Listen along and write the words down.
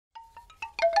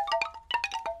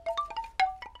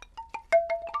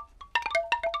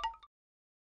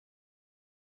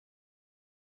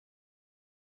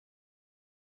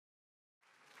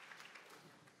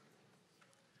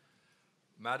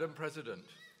Madam President,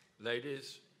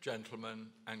 ladies, gentlemen,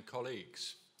 and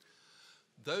colleagues,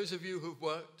 those of you who've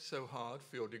worked so hard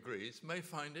for your degrees may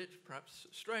find it perhaps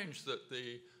strange that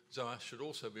the SOAS should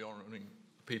also be honouring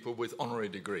people with honorary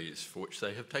degrees for which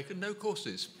they have taken no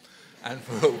courses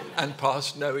and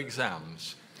passed no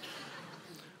exams.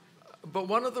 But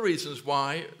one of the reasons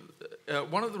why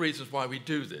we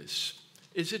do this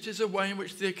is it is a way in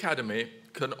which the Academy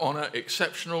can honour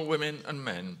exceptional women and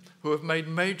men who have made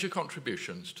major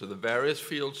contributions to the various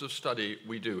fields of study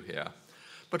we do here,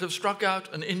 but have struck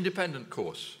out an independent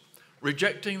course,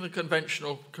 rejecting the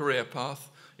conventional career path,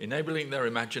 enabling their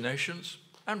imaginations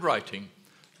and writing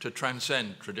to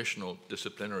transcend traditional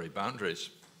disciplinary boundaries.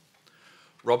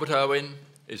 Robert Irwin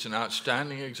is an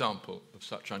outstanding example of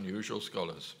such unusual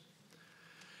scholars.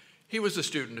 He was a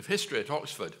student of history at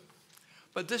Oxford,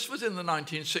 but this was in the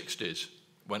 1960s,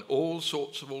 when all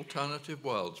sorts of alternative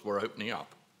worlds were opening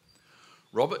up.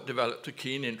 Robert developed a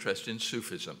keen interest in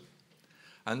Sufism,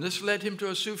 and this led him to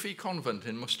a Sufi convent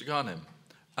in Mostaganem,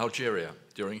 Algeria,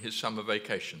 during his summer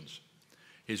vacations.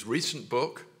 His recent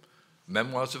book,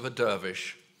 Memoirs of a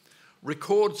Dervish,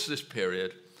 records this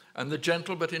period and the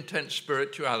gentle but intense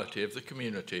spirituality of the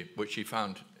community which he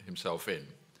found himself in.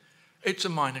 It's a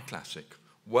minor classic,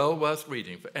 well worth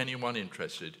reading for anyone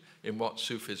interested in what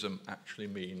Sufism actually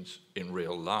means in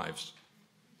real lives.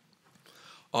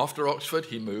 After Oxford,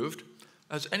 he moved,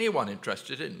 as anyone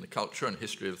interested in the culture and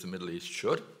history of the Middle East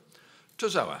should, to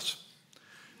SOAS.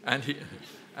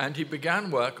 And he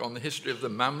began work on the history of the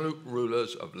Mamluk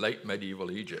rulers of late medieval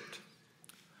Egypt.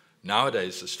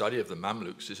 Nowadays, the study of the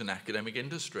Mamluks is an academic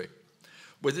industry,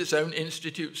 with its own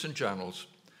institutes and journals.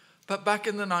 But back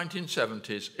in the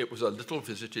 1970s, it was a little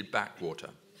visited backwater.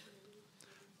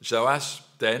 SOAS,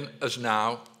 then as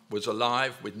now, was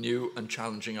alive with new and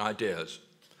challenging ideas.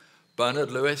 Bernard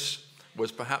Lewis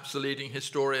was perhaps the leading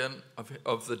historian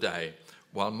of the day,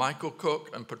 while Michael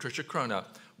Cook and Patricia Kroner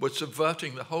were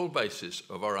subverting the whole basis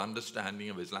of our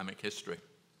understanding of Islamic history.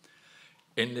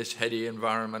 In this heady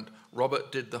environment,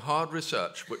 Robert did the hard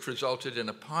research which resulted in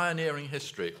a pioneering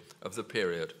history of the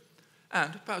period,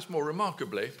 and, perhaps more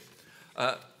remarkably,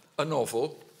 a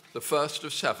novel, the first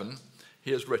of 7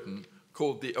 he has written,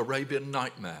 called The Arabian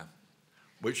Nightmare,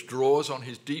 which draws on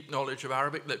his deep knowledge of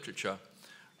Arabic literature,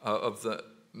 of the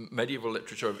medieval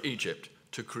literature of Egypt,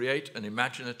 to create an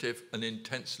imaginative and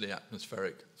intensely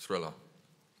atmospheric thriller.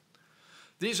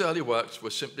 These early works were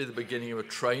simply the beginning of a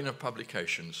train of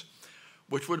publications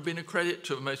which would have been a credit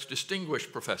to a most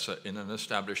distinguished professor in an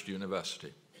established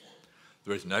university.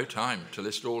 There is no time to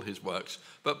list all his works,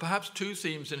 but perhaps 2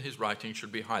 themes in his writing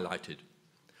should be highlighted.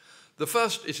 The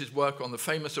first is his work on the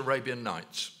famous Arabian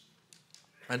Nights.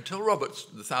 Until Robert's,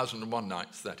 the 1001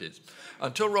 Nights, that is,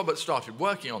 until Robert started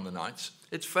working on the Nights,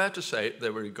 it's fair to say they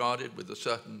were regarded with a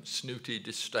certain snooty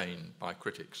disdain by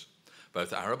critics,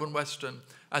 both Arab and Western,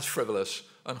 as frivolous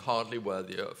and hardly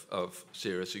worthy of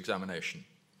serious examination.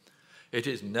 It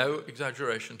is no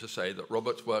exaggeration to say that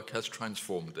Robert's work has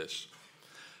transformed this.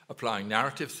 Applying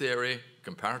narrative theory,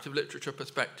 comparative literature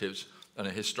perspectives, and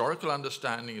a historical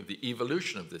understanding of the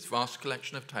evolution of this vast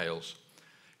collection of tales,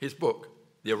 his book,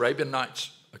 The Arabian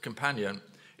Nights, A Companion,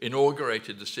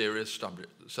 inaugurated the serious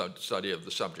study of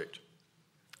the subject.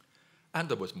 And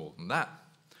there was more than that.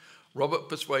 Robert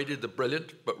persuaded the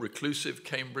brilliant but reclusive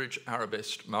Cambridge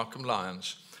Arabist Malcolm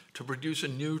Lyons to produce a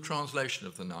new translation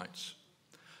of the Nights.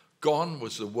 Gone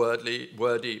was the wordy,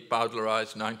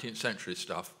 bowdlerized 19th century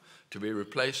stuff, to be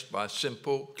replaced by a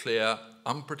simple, clear,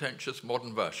 unpretentious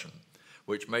modern version,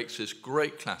 which makes this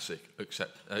great classic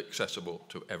accessible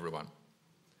to everyone.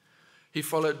 He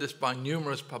followed this by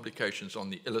numerous publications on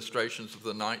the illustrations of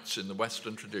the Nights in the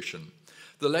Western tradition,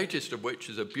 the latest of which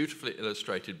is a beautifully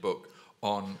illustrated book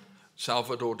on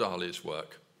Salvador Dali's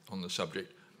work on the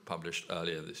subject, published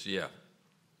earlier this year.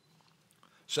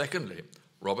 Secondly,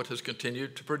 Robert has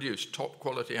continued to produce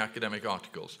top-quality academic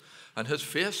articles and has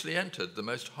fiercely entered the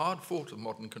most hard-fought of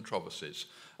modern controversies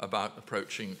about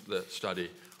approaching the study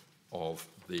of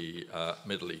the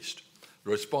Middle East,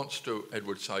 the response to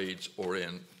Edward Said's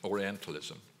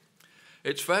Orientalism.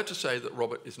 It's fair to say that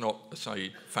Robert is not a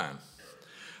Said fan,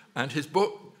 and his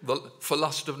book, For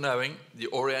Lust of Knowing, The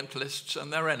Orientalists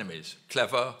and Their Enemies,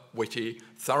 clever, witty,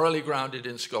 thoroughly grounded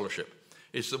in scholarship,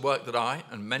 is the work that I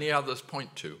and many others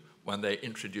point to when they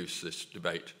introduce this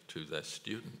debate to their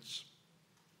students.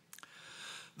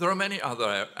 There are many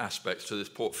other aspects to this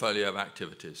portfolio of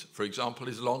activities. For example,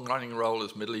 his long-running role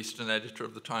as Middle Eastern editor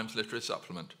of the Times Literary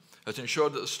Supplement has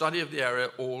ensured that the study of the area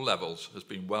at all levels has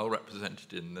been well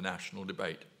represented in the national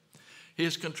debate. He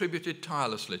has contributed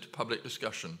tirelessly to public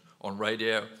discussion on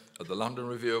radio, at the London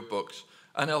Review of Books,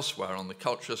 and elsewhere on the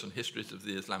cultures and histories of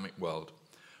the Islamic world,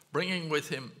 bringing with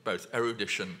him both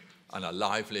erudition and a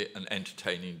lively and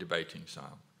entertaining debating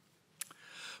style.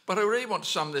 But I really want to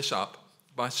sum this up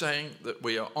by saying that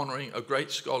we are honouring a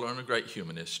great scholar and a great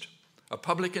humanist, a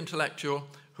public intellectual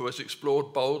who has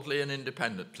explored boldly and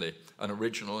independently an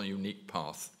original and unique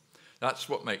path. That's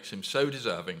what makes him so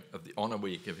deserving of the honour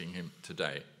we are giving him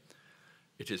today.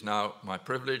 It is now my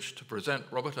privilege to present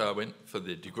Robert Irwin for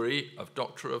the degree of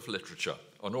Doctor of Literature,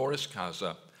 honoris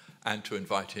causa, and to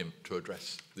invite him to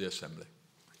address the Assembly.